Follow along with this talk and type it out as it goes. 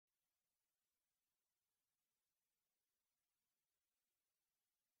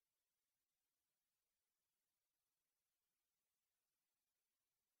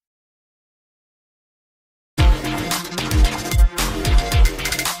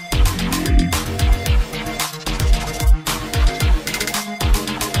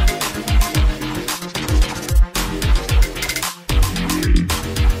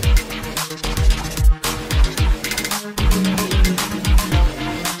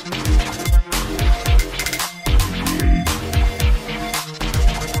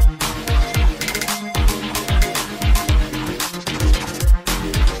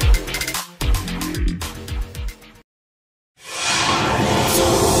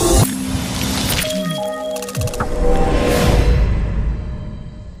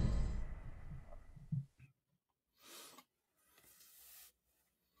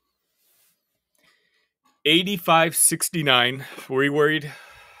85-69. Were you worried?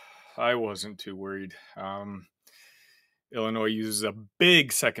 I wasn't too worried. Illinois uses a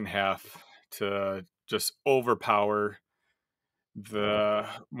big second half to just overpower the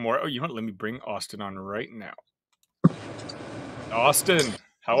more. Oh, you know what? Let me bring Austin on right now. Austin,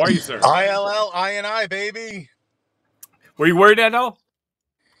 how are you, sir? ILL, INI, baby. Were you worried at all?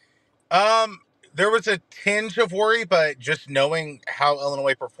 There was a tinge of worry, but just knowing how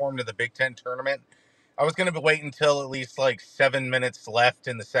Illinois performed in the Big Ten tournament, I was going to wait until at least like 7 minutes left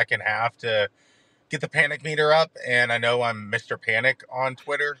in the second half to get the panic meter up. And I know I'm Mr. Panic on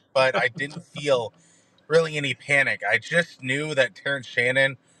Twitter, but I didn't feel really any panic. I just knew that Terrence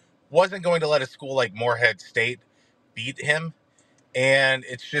Shannon wasn't going to let a school like Morehead State beat him. And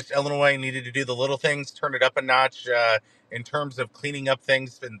it's just Illinois needed to do the little things, turn it up a notch in terms of cleaning up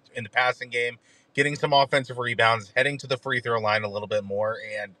things in the passing game, getting some offensive rebounds, heading to the free throw line a little bit more.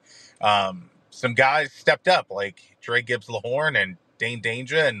 And some guys stepped up, like Dre Gibbs-Lahorn and Dain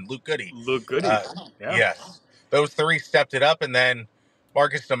Dainja and Luke Goody. Look goody. Yeah. Yes, those three stepped it up. And then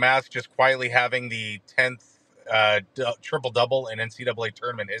Marcus Domask just quietly having the 10th triple-double in NCAA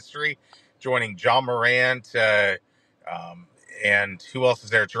tournament history, joining John Morant, and who else is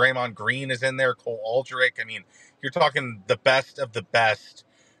there? Draymond Green is in there. Cole Aldrich. I mean, you're talking the best of the best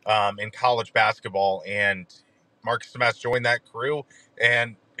in college basketball. And Marcus Domask joined that crew,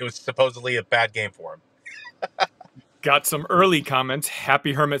 and it was supposedly a bad game for him. Got some early comments.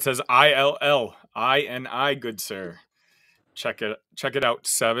 Happy Hermit says ILL, INI, good sir. Check it out,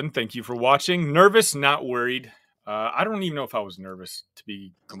 7. Thank you for watching. Nervous, not worried. I don't even know if I was nervous, to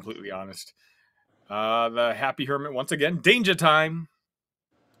be completely honest. The Happy Hermit, once again, danger time.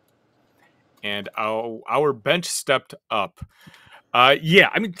 And our bench stepped up. Yeah,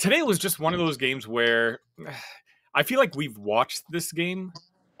 I mean, today was just one of those games where I feel like we've watched this game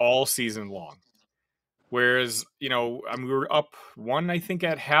all season long. Whereas, we were up 1, I think,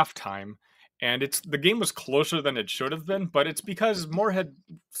 at halftime, and the game was closer than it should have been, but it's because Morehead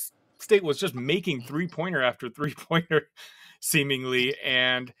State was just making three-pointer after three-pointer, seemingly,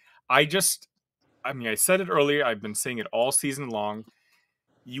 and I said it earlier, I've been saying it all season long,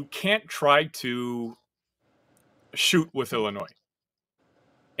 you can't try to shoot with Illinois.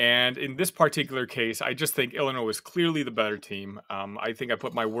 And in this particular case, I just think Illinois was clearly the better team. I think I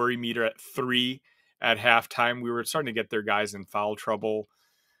put my worry meter at 3 at halftime. We were starting to get their guys in foul trouble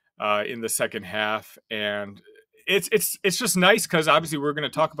in the second half. And it's just nice because obviously we're going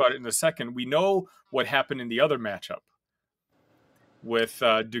to talk about it in a second. We know what happened in the other matchup with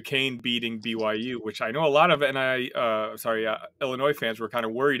Duquesne beating BYU, which I know a lot of Illinois fans were kind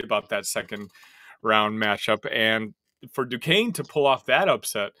of worried about that second round matchup. And for Duquesne to pull off that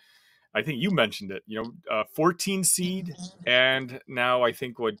upset, I think you mentioned it, 14 seed and now I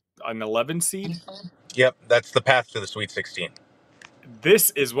think an 11 seed. Yep, that's the path to the Sweet 16. This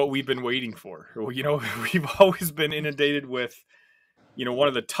is what we've been waiting for. We've always been inundated with, one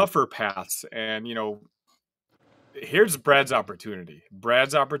of the tougher paths. And, here's Brad's opportunity.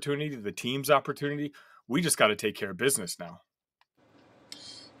 The team's opportunity. We just got to take care of business now.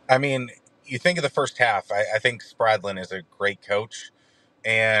 I mean, you think of the first half, I think Spradlin is a great coach,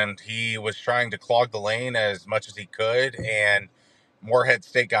 and he was trying to clog the lane as much as he could, and Morehead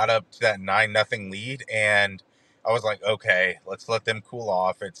State got up to that 9-0 lead, and I was like, okay, let's let them cool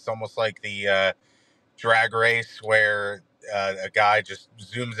off. It's almost like the drag race where a guy just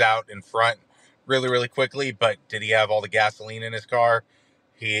zooms out in front really, really quickly, but did he have all the gasoline in his car?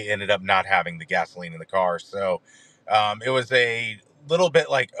 He ended up not having the gasoline in the car, so it was a little bit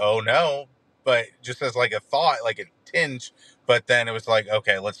like, oh no, but just as like a thought, like a tinge, but then it was like,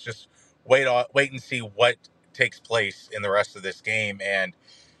 okay, let's just wait and see what takes place in the rest of this game. And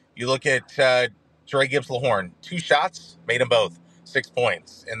you look at Dre Gibbs-Lahorn, 2 shots, made them both, 6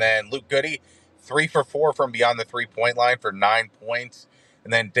 points. And then Luke Goody, 3 for 4 from beyond the 3-point line for 9 points.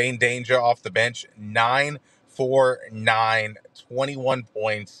 And then Dain Dainja off the bench, 9 for 9, 21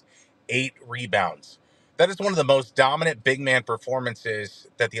 points, 8 rebounds. That is one of the most dominant big man performances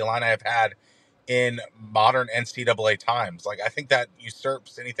that the Illini have had in modern NCAA times. Like, I think that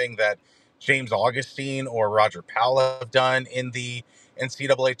usurps anything that James Augustine or Roger Powell have done in the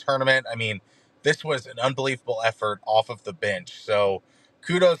NCAA tournament. I mean, this was an unbelievable effort off of the bench. So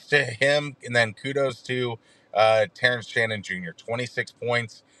kudos to him, and then kudos to Terrence Shannon Jr. 26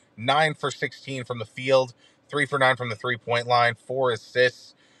 points, 9 for 16 from the field, 3 for 9 from the 3-point line, 4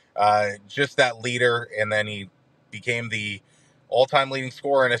 assists. Just that leader, and then he became the all-time leading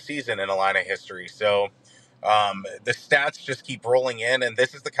scorer in a season in Illini history. So the stats just keep rolling in, and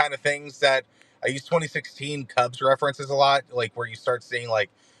this is the kind of things that I use 2016 Cubs references a lot, like where you start seeing like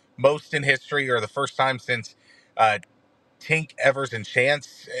most in history, or the first time since uh, Tink, Evers, and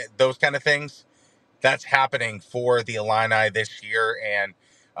Chance, those kind of things. That's happening for the Illini this year, and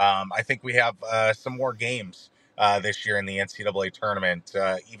I think we have some more games this year in the NCAA tournament,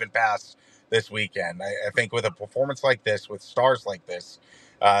 even past this weekend. I think with a performance like this, with stars like this,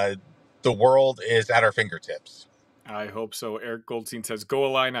 uh, the world is at our fingertips. I hope so. Eric Goldstein says, "Go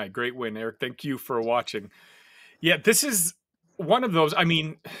Illini! Great win, Eric. Thank you for watching." Yeah, this is one of those. I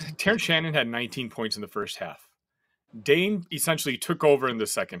mean, Terrence Shannon had 19 points in the first half. Dain essentially took over in the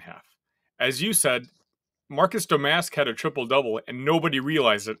second half. As you said, Marcus Domask had a triple double, and nobody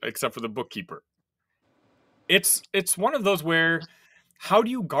realized it except for the bookkeeper. It's one of those where, how do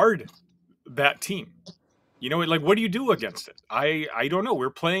you guard that team? You know, like, what do you do against it? I don't know. We're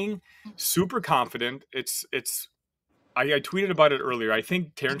playing super confident. I tweeted about it earlier. I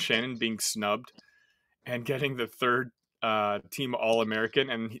think Terrence Shannon being snubbed and getting the third team All American,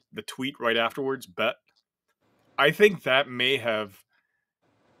 and the tweet right afterwards, bet. I think that may have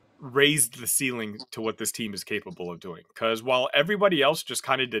raised the ceiling to what this team is capable of doing. Because while everybody else just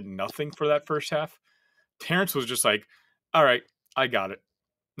kind of did nothing for that first half, Terrence was just like, "All right, I got it.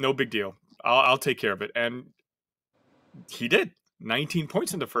 No big deal. I'll take care of it." And he did. 19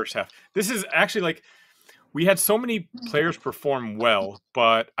 points in the first half. This is actually like, we had so many players perform well,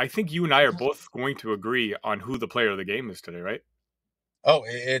 but I think you and I are both going to agree on who the player of the game is today, right? Oh,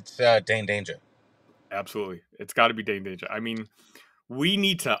 it's Dain Dainja. Absolutely. It's got to be Dain Dainja. I mean, we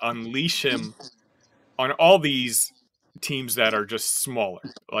need to unleash him on all these teams that are just smaller,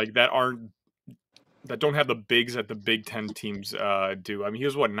 like that don't have the bigs that the Big Ten teams do. I mean, he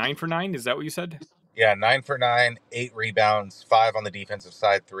was what, 9 for 9? Is that what you said? Yeah, 9 for 9, 8 rebounds, 5 on the defensive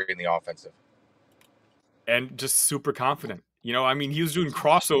side, 3 in the offensive. And just super confident. You know, I mean, he was doing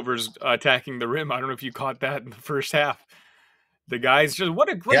crossovers attacking the rim. I don't know if you caught that in the first half. The guys just,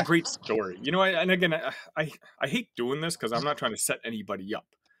 what a Yeah, great story. You know, and again, I hate doing this because I'm not trying to set anybody up,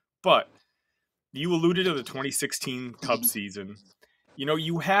 but you alluded to the 2016 Cubs season. You know,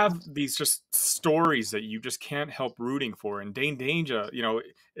 you have these just stories that you just can't help rooting for. And Dain Dainja, you know,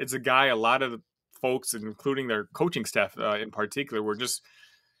 it's a guy a lot of the folks, including their coaching staff in particular, were just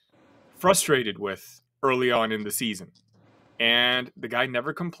frustrated with early on in the season. And the guy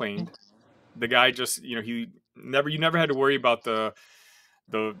never complained. The guy just, you know, you never had to worry about the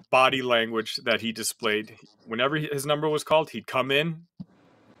body language that he displayed. Whenever his number was called, he'd come in.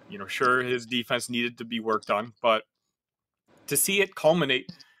 You know, sure, his defense needed to be worked on, but to see it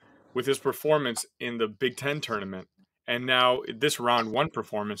culminate with his performance in the Big Ten tournament, and now this round one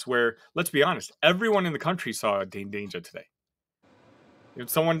performance, where, let's be honest, everyone in the country saw Dain Dainja today. You know,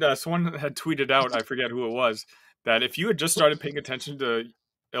 someone had tweeted out, I forget who it was, that if you had just started paying attention to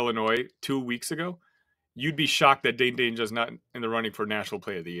Illinois 2 weeks ago, you'd be shocked that Dain Dainja is not in the running for National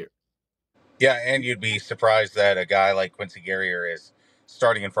Player of the Year. yeah, and you'd be surprised that a guy like Quincy Guerrier is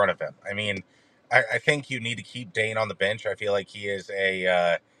starting in front of him. I mean, I think you need to keep Dain on the bench. I feel like he is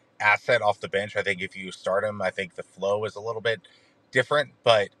a asset off the bench. I think if you start him, I think the flow is a little bit different,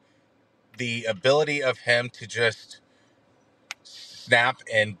 but the ability of him to just snap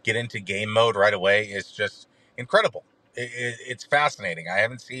and get into game mode right away is just incredible. It's fascinating. I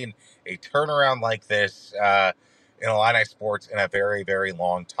haven't seen a turnaround like this in Illini sports in a very, very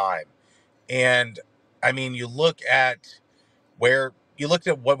long time. And I mean, you looked at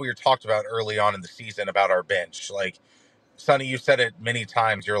what we were talked about early on in the season about our bench. Like, Sonny, you said it many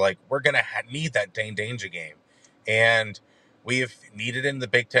times. You're like, we're gonna need that Dain Dainja game, and we've needed it in the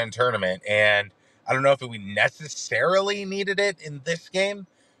Big Ten tournament. And I don't know if we necessarily needed it in this game,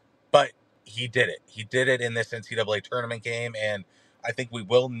 but he did it. He did it in this NCAA tournament game, and I think we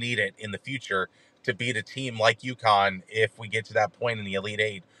will need it in the future to beat a team like UConn if we get to that point in the Elite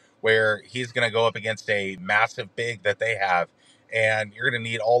Eight where he's going to go up against a massive big that they have, and you're going to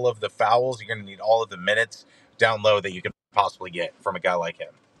need all of the fouls. You're going to need all of the minutes down low that you could possibly get from a guy like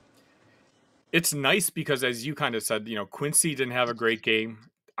him. It's nice because, as you kind of said, you know, Quincy didn't have a great game.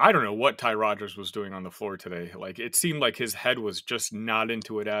 I don't know what Ty Rogers was doing on the floor today. Like, it seemed like his head was just not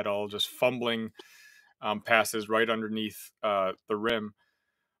into it at all, just fumbling passes right underneath the rim.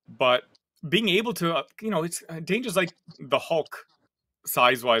 But being able to, you know, it's Danger's like the Hulk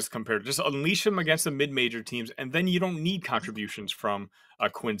size wise compared. Just unleash him against the mid major teams, and then you don't need contributions from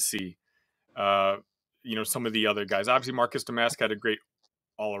Quincy. Uh, you know, some of the other guys. Obviously, Marcus Domask had a great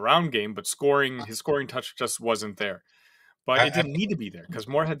all around game, but his scoring touch just wasn't there. But it I, didn't need to be there because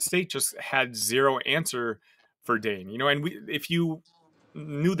Morehead State just had zero answer for Dain. You know, and if you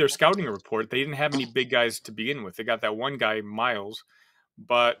knew their scouting report, they didn't have any big guys to begin with. They got that one guy, Miles,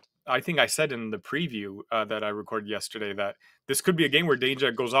 but I think I said in the preview that I recorded yesterday that this could be a game where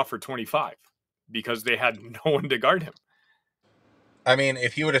Dainja goes off for 25 because they had no one to guard him. I mean,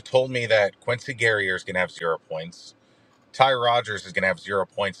 if you would have told me that Quincy Guerrier is going to have 0 points, Ty Rogers is going to have 0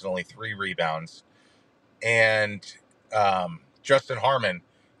 points and only 3 rebounds, and Justin Harmon,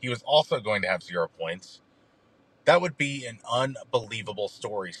 he was also going to have 0 points, that would be an unbelievable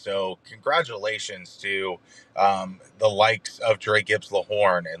story. So congratulations to the likes of Dre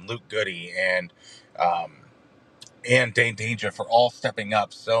Gibbs-Lahorn and Luke Goody um, and Dain Dainja for all stepping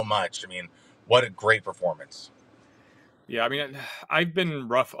up so much. I mean, what a great performance. Yeah, I mean, I've been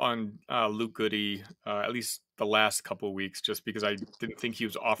rough on Luke Goody at least the last couple of weeks, just because I didn't think he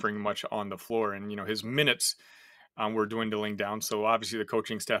was offering much on the floor, and his minutes were dwindling down. So obviously the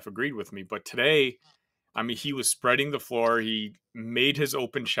coaching staff agreed with me. But today, I mean, he was spreading the floor. He made his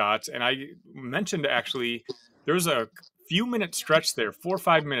open shots, and I mentioned actually there was a few minute stretch there, 4 or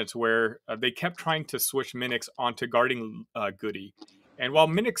 5 minutes, where they kept trying to switch Minix onto guarding Goody. And while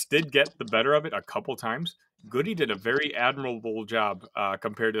Minix did get the better of it a couple times, Goody did a very admirable job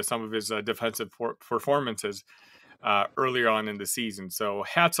compared to some of his defensive performances earlier on in the season. So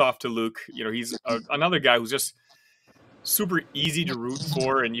hats off to Luke. He's another guy who's just super easy to root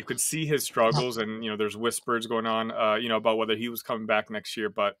for, and you could see his struggles. And there's whispers going on, about whether he was coming back next year.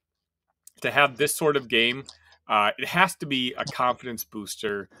 But to have this sort of game, it has to be a confidence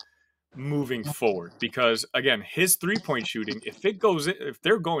booster moving forward, because again, his 3-point shooting, if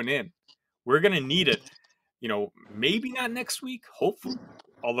they're going in, we're going to need it. Maybe not next week, hopefully,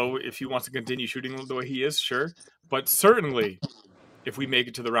 although if he wants to continue shooting the way he is, sure, but certainly if we make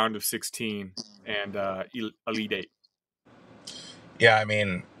it to the round of 16 and Elite 8. Yeah, I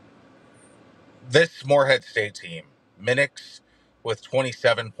mean, this Morehead State team, Minix with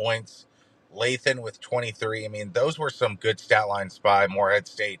 27 points, Lathan with 23. I mean, those were some good stat lines by Morehead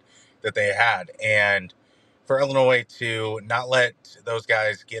State that they had. And for Illinois to not let those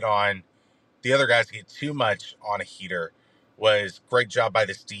guys get on, the other guys get too much on a heater, was great job by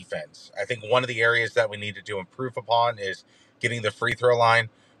this defense. I think one of the areas that we needed to improve upon is getting the free throw line.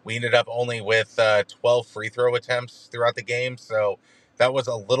 We ended up only with 12 free throw attempts throughout the game, so that was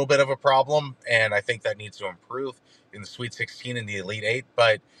a little bit of a problem, and I think that needs to improve in the Sweet 16 and the Elite 8.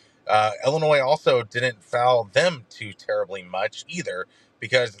 But Illinois also didn't foul them too terribly much either,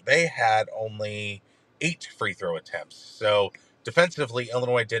 because they had only 8 free throw attempts. So defensively,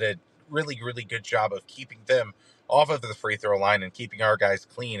 Illinois did a really, really good job of keeping them off of the free throw line and keeping our guys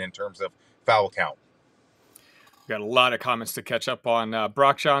clean in terms of foul count. We got a lot of comments to catch up on.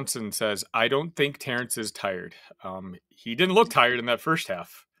 Brock Johnson says, I don't think Terrence is tired. He didn't look tired in that first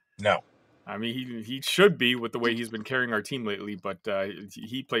half. No. I mean, he should be with the way he's been carrying our team lately, but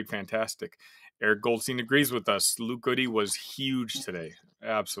he played fantastic. Eric Goldstein agrees with us. Luke Goody was huge today.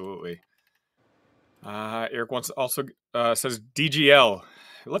 Absolutely. Eric also says DGL.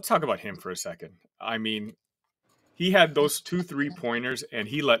 Let's talk about him for a second. I mean, he had those 2 3-pointers, and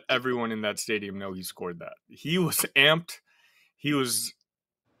he let everyone in that stadium know he scored that. He was amped.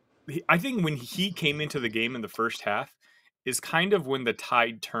 I think when he came into the game in the first half is kind of when the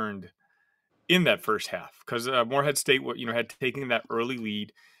tide turned in that first half, because Morehead State, had taken that early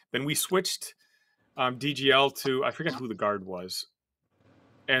lead. Then we switched DGL to, I forget who the guard was,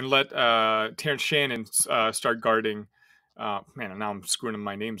 and let Terrence Shannon start guarding. Man, now I'm screwing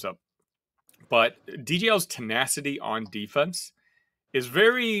my names up. But DGL's tenacity on defense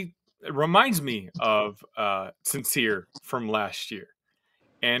it reminds me of Sincere from last year.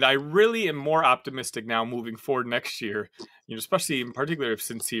 And I really am more optimistic now moving forward next year, especially in particular if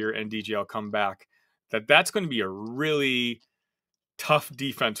Sincere and DGL come back, that's going to be a really tough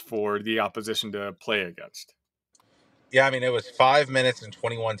defense for the opposition to play against. Yeah, I mean, it was 5 minutes and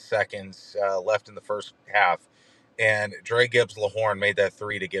 21 seconds left in the first half, and Dre Gibbs-Lahorn made that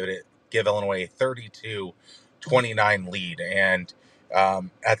 3 to give Illinois a 32-29 lead. And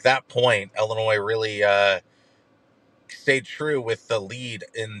at that point, Illinois really stayed true with the lead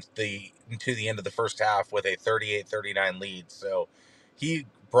into the end of the first half with a 38-39 lead. So he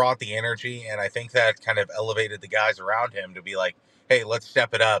brought the energy, and I think that kind of elevated the guys around him to be like, hey, let's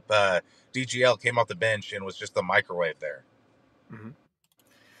step it up. DGL came off the bench and was just the microwave there. Mm-hmm.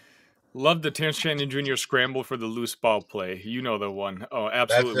 Love the Terrence Shannon Jr. scramble for the loose ball play. You know the one. Oh,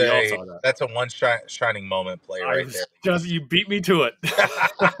 absolutely. We all saw that. That's a shining moment play right there. You beat me to it.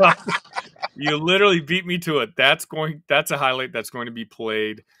 You literally beat me to it. That's a highlight that's going to be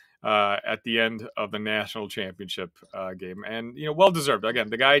played at the end of the national championship game, and well deserved. Again,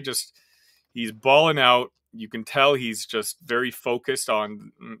 the guy he's balling out. You can tell he's just very focused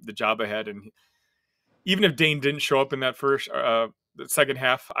on the job ahead, and even if Dain didn't show up in that the second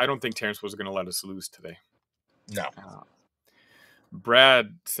half, I don't think Terrence was going to let us lose today. No.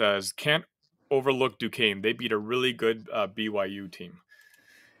 Brad says, can't overlook Duquesne. They beat a really good BYU team.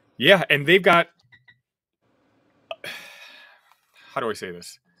 Yeah, and they've got, how do I say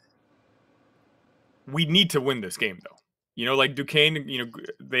this? We need to win this game, though. You know, like Duquesne, you know,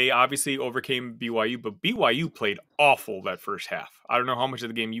 they obviously overcame BYU, but BYU played awful that first half. I don't know how much of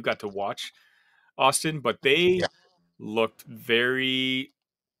the game you got to watch, Austin, but they looked very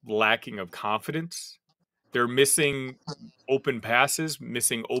lacking of confidence. They're missing open passes,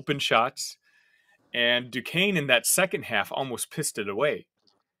 missing open shots. And Duquesne in that second half almost pissed it away,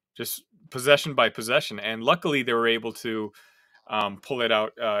 just possession by possession. And luckily they were able to pull it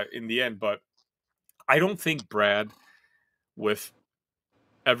out in the end. But I don't think, Brad, with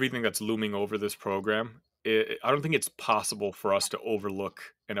everything that's looming over this program, I don't think it's possible for us to overlook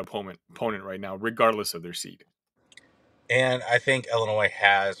an opponent right now, regardless of their seed. And I think Illinois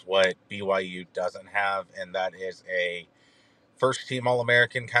has what BYU doesn't have, and that is a first team All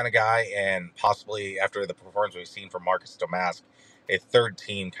American kind of guy, and possibly after the performance we've seen from Marcus Domask, a third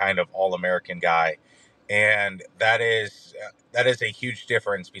team kind of All American guy. And that is a huge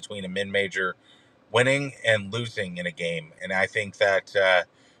difference between a mid major winning and losing in a game. And I think that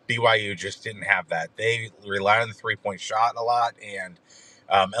BYU just didn't have that. They rely on the 3-point shot a lot, and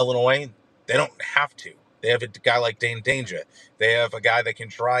Illinois, they don't have to. They have a guy like Dain Dainja. They have a guy that can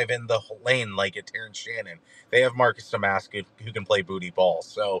drive in the lane like a Terrence Shannon. They have Marcus Domask who can play booty ball.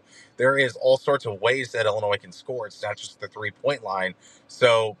 So there is all sorts of ways that Illinois can score. It's not just the 3-point line.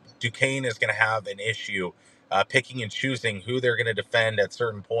 So Duquesne is going to have an issue picking and choosing who they're going to defend at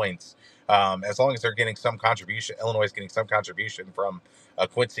certain points. As long as they're getting some contribution, Illinois is getting some contribution from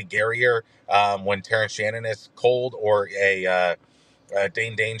Quincy Guerrier when Terrence Shannon is cold, or a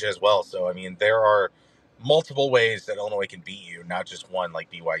Dain Dainja as well. So, I mean, there are multiple ways that Illinois can beat you, not just one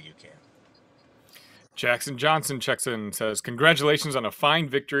like BYU can. Jackson Johnson checks in and says, congratulations on a fine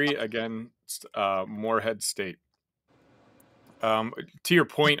victory against Morehead State. To your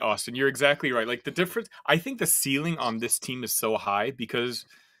point, Austin, you're exactly right. Like, the difference, I think the ceiling on this team is so high because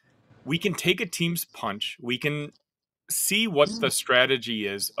we can take a team's punch. We can see what the strategy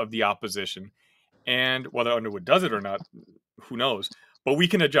is of the opposition, and whether Underwood does it or not, who knows, but we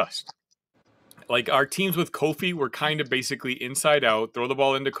can adjust. Like, our teams with Kofi were kind of basically inside out, throw the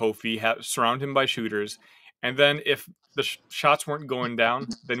ball into Kofi, surround him by shooters, and then if the shots weren't going down,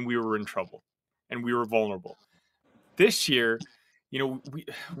 then we were in trouble and we were vulnerable. This year, you know,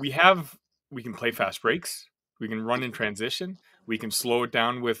 we can play fast breaks, we can run in transition, we can slow it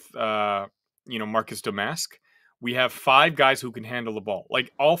down with Marcus Domask. We have 5 guys who can handle the ball.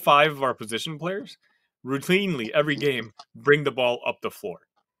 Like, all 5 of our position players routinely every game bring the ball up the floor.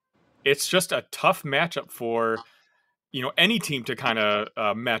 It's just a tough matchup for, any team to kind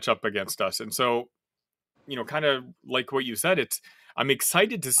of match up against us. And so, kind of like what you said, I'm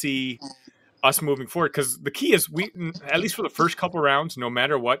excited to see us moving forward, because the key is, we, at least for the first couple rounds, no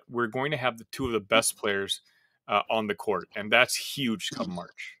matter what, we're going to have the 2 of the best players on the court. And that's huge come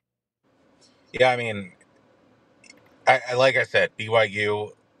March. Yeah, I mean, I like I said,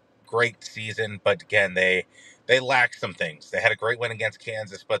 BYU, great season, but again, they lack some things. They had a great win against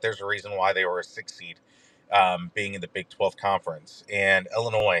Kansas, but there's a reason why they were a 6 seed, being in the Big 12 conference. And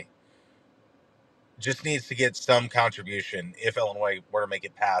Illinois just needs to get some contribution if Illinois were to make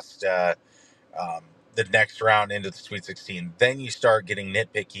it past the next round into the Sweet 16. Then you start getting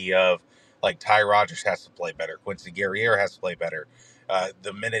nitpicky of, like, Ty Rogers has to play better, Quincy Guerrier has to play better.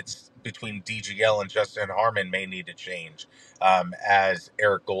 The minutes between DGL and Justin Harmon may need to change, as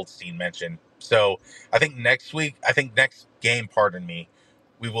Eric Goldstein mentioned. So I think next game,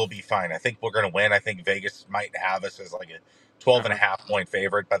 we will be fine. I think we're going to win. I think Vegas might have us as like a 12 and a half point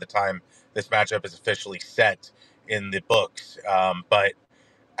favorite by the time this matchup is officially set in the books. But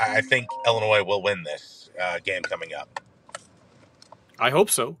I think Illinois will win this game coming up. I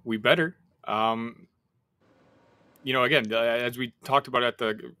hope so. We better. Again, as we talked about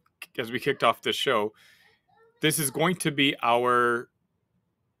as we kicked off this show, this is going to be our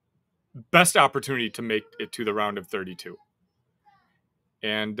best opportunity to make it to the round of 32.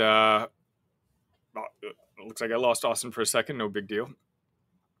 And it looks like I lost Austin for a second. No big deal.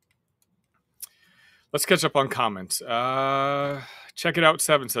 Let's catch up on comments. Check it out.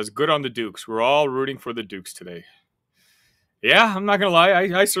 7 says, good on the Dukes. We're all rooting for the Dukes today. Yeah, I'm not going to lie.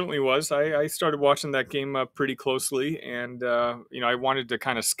 I certainly was. I started watching that game pretty closely. And, I wanted to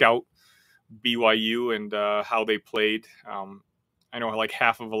kind of scout BYU and how they played. I know like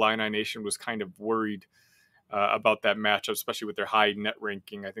half of Illini Nation was kind of worried about that matchup, especially with their high net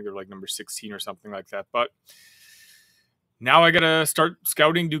ranking. I think they're like number 16 or something like that. But Now I gotta start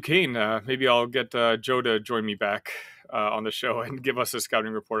scouting Duquesne. Maybe I'll get Joe to join me back on the show and give us a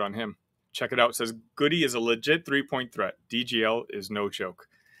scouting report on him. Check it out. It says Goody is a legit 3-point threat. DGL is no joke.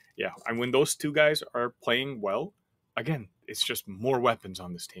 Yeah, and when those two guys are playing well, again, it's just more weapons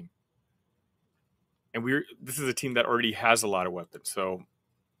on this team. And this is a team that already has a lot of weapons, so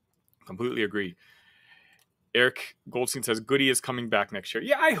completely agree. Eric Goldstein says Goody is coming back next year.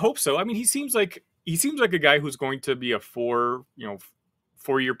 Yeah, I hope so. I mean, he seems like a guy who's going to be a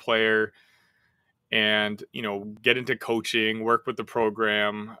 4-year player, and get into coaching, work with the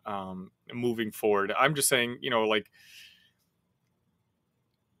program, moving forward. I'm just saying, like,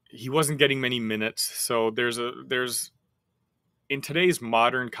 he wasn't getting many minutes, so there's in today's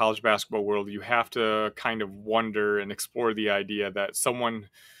modern college basketball world, you have to kind of wonder and explore the idea that someone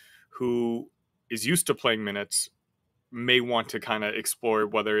who is used to playing minutes may want to kind of explore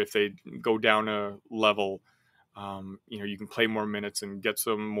whether if they go down a level, you can play more minutes and get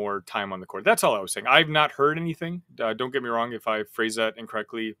some more time on the court. That's all I was saying. I've not heard anything. Don't get me wrong if I phrased that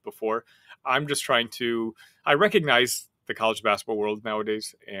incorrectly before. I'm just trying to, I recognize the college basketball world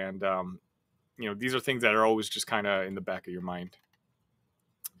nowadays, and these are things that are always just kind of in the back of your mind.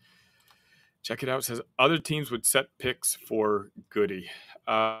 Check it out. It says other teams would set picks for Goody.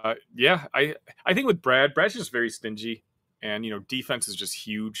 Yeah, I think with Brad's just very stingy, and defense is just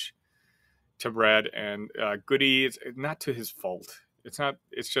huge to Brad, and Goody, it's not to his fault. It's not.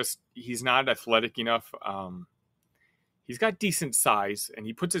 It's just he's not athletic enough. He's got decent size, and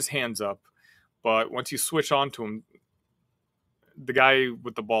he puts his hands up, but once you switch on to him, the guy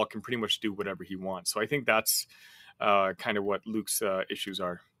with the ball can pretty much do whatever he wants. So I think that's kind of what Luke's issues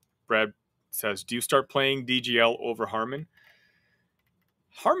are. Brad says, do you start playing DGL over Harmon?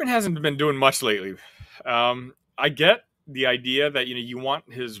 Harmon hasn't been doing much lately. I get the idea that you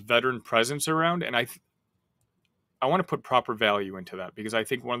want his veteran presence around, and I want to put proper value into that, because I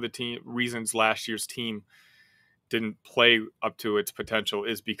think one of the reasons last year's team didn't play up to its potential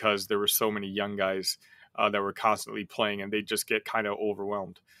is because there were so many young guys that were constantly playing, and they just get kind of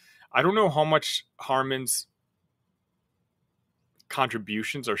overwhelmed. I don't know how much Harmon's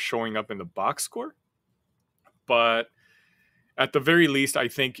contributions are showing up in the box score, but at the very least, I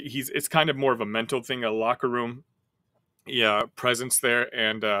think it's kind of more of a mental thing, a locker room presence there,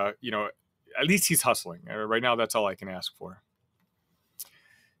 and at least he's hustling. Right now, that's all I can ask for.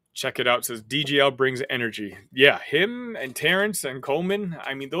 Check it out. It says DGL brings energy. Yeah, him and Terrence and Coleman,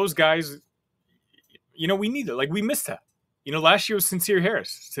 I mean, those guys, we need it. Like, we missed that. Last year was Sincere Harris.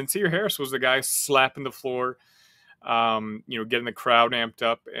 Sincere Harris was the guy slapping the floor, getting the crowd amped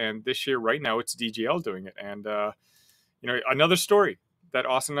up. And this year, right now, it's DGL doing it. And, another story that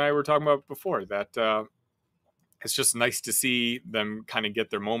Austin and I were talking about before, that it's just nice to see them kind of get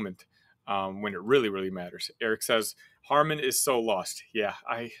their moment when it really, really matters. Eric says, Harmon is so lost. Yeah,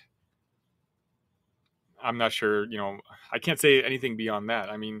 I'm not sure, I can't say anything beyond that.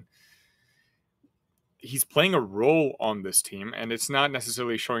 I mean, he's playing a role on this team, and it's not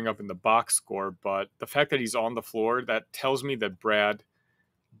necessarily showing up in the box score, but the fact that he's on the floor, that tells me that Brad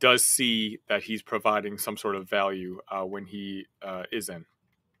does see that he's providing some sort of value when he is in.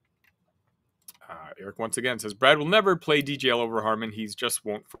 Eric once again says Brad will never play DGL over Harmon. He just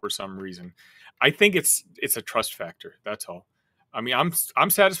won't for some reason. I think it's a trust factor. That's all. I mean, I'm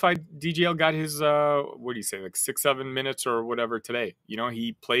satisfied DGL got his what do you say, like 6-7 minutes or whatever today.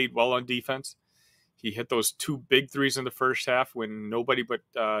 He played well on defense. He hit those 2 big threes in the first half when nobody but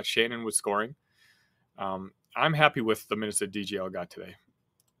Shannon was scoring. I'm happy with the minutes that DGL got today.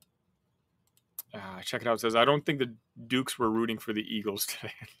 Check it out. It says, I don't think the Dukes were rooting for the Eagles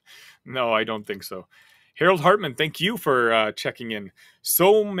today. No, I don't think so. Harold Hartman, thank you for checking in.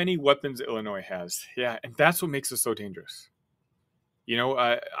 So many weapons Illinois has. Yeah, and that's what makes us so dangerous.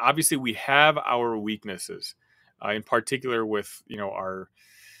 Obviously we have our weaknesses, in particular with, our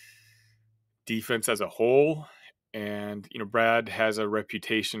defense as a whole. And, Brad has a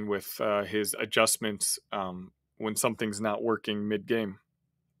reputation with his adjustments when something's not working mid-game.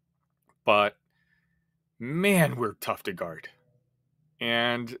 But, man, we're tough to guard.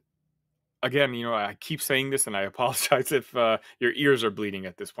 And, again, I keep saying this, and I apologize if your ears are bleeding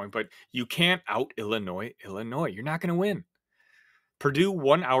at this point, but you can't out-Illinois. You're not going to win. Purdue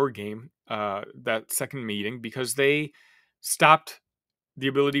won our game, that second meeting, because they stopped the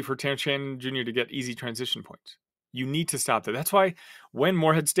ability for Terrence Shannon Jr. to get easy transition points. You need to stop that. That's why when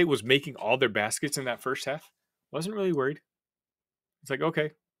Morehead State was making all their baskets in that first half, I wasn't really worried. It's like,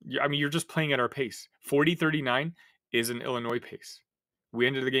 okay, I mean, you're just playing at our pace. 40-39 is an Illinois pace. We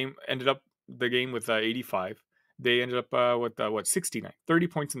ended up the game with 85. They ended up with 69, 30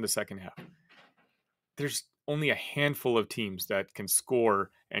 points in the second half. there's only a handful of teams that can score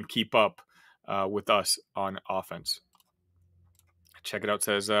and keep up with us on offense. Check it out.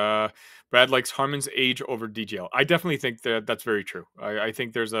 Says Brad likes Harmon's age over DGL. I definitely think that that's very true. I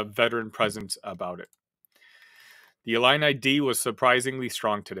think there's a veteran presence about it. The Illini D was surprisingly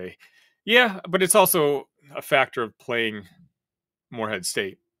strong today. Yeah, but it's also a factor of playing Morehead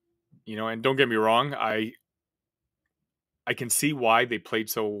State. And don't get me wrong, I can see why they played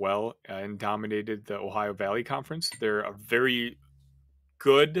so well and dominated the Ohio Valley Conference. They're a very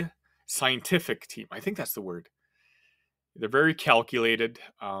good scientific team. I think that's the word. They're very calculated,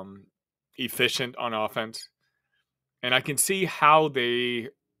 efficient on offense. And I can see how they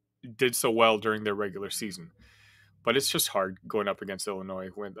did so well during their regular season. But it's just hard going up against Illinois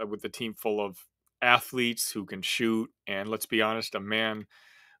with a team full of athletes who can shoot. And let's be honest, a man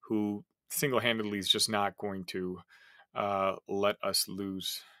who single-handedly is just not going to let us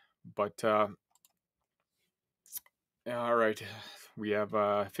lose. But all right, we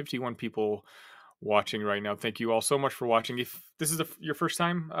have 51 people watching right now. Thank you all so much for watching. If this is your first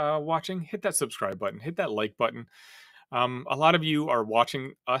time watching, hit that subscribe button, hit that like button. A lot of you are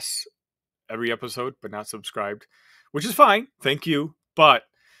watching us every episode but not subscribed, which is fine. Thank you. But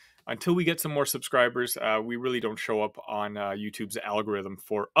until we get some more subscribers, we really don't show up on YouTube's algorithm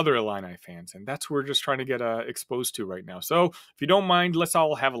for other Illini fans. And that's what we're just trying to get exposed to right now. So if you don't mind, let's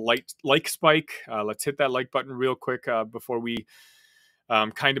all have a like spike. Let's hit that like button real quick before we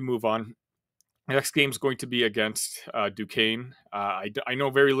kind of move on. The next game is going to be against Duquesne. I know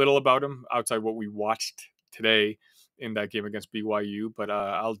very little about them outside what we watched today in that game against BYU, but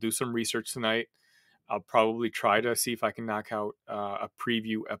I'll do some research tonight. I'll probably try to see if I can knock out a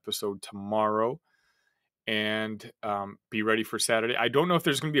preview episode tomorrow and be ready for Saturday. I don't know if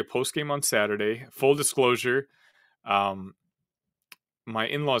there's going to be a post game on Saturday. Full disclosure, my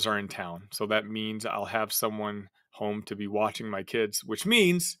in-laws are in town, so that means I'll have someone home to be watching my kids, which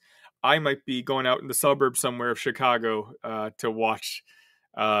means I might be going out in the suburbs somewhere of Chicago to watch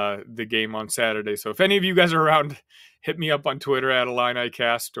the game on Saturday. So if any of you guys are around, hit me up on Twitter at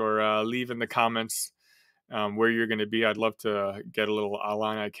Illinicast or leave in the comments where you're going to be. I'd love to get a little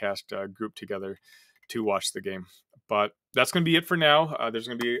Illinicast group together to watch the game. But that's going to be it for now. There's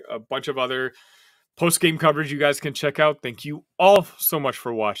going to be a bunch of other post-game coverage you guys can check out. Thank you all so much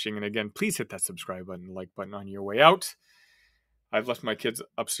for watching. And again, please hit that subscribe button, like button on your way out. I've left my kids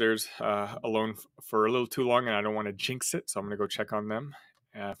upstairs alone for a little too long, and I don't want to jinx it, so I'm going to go check on them.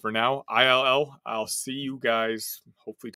 For now, ILL. I'll see you guys hopefully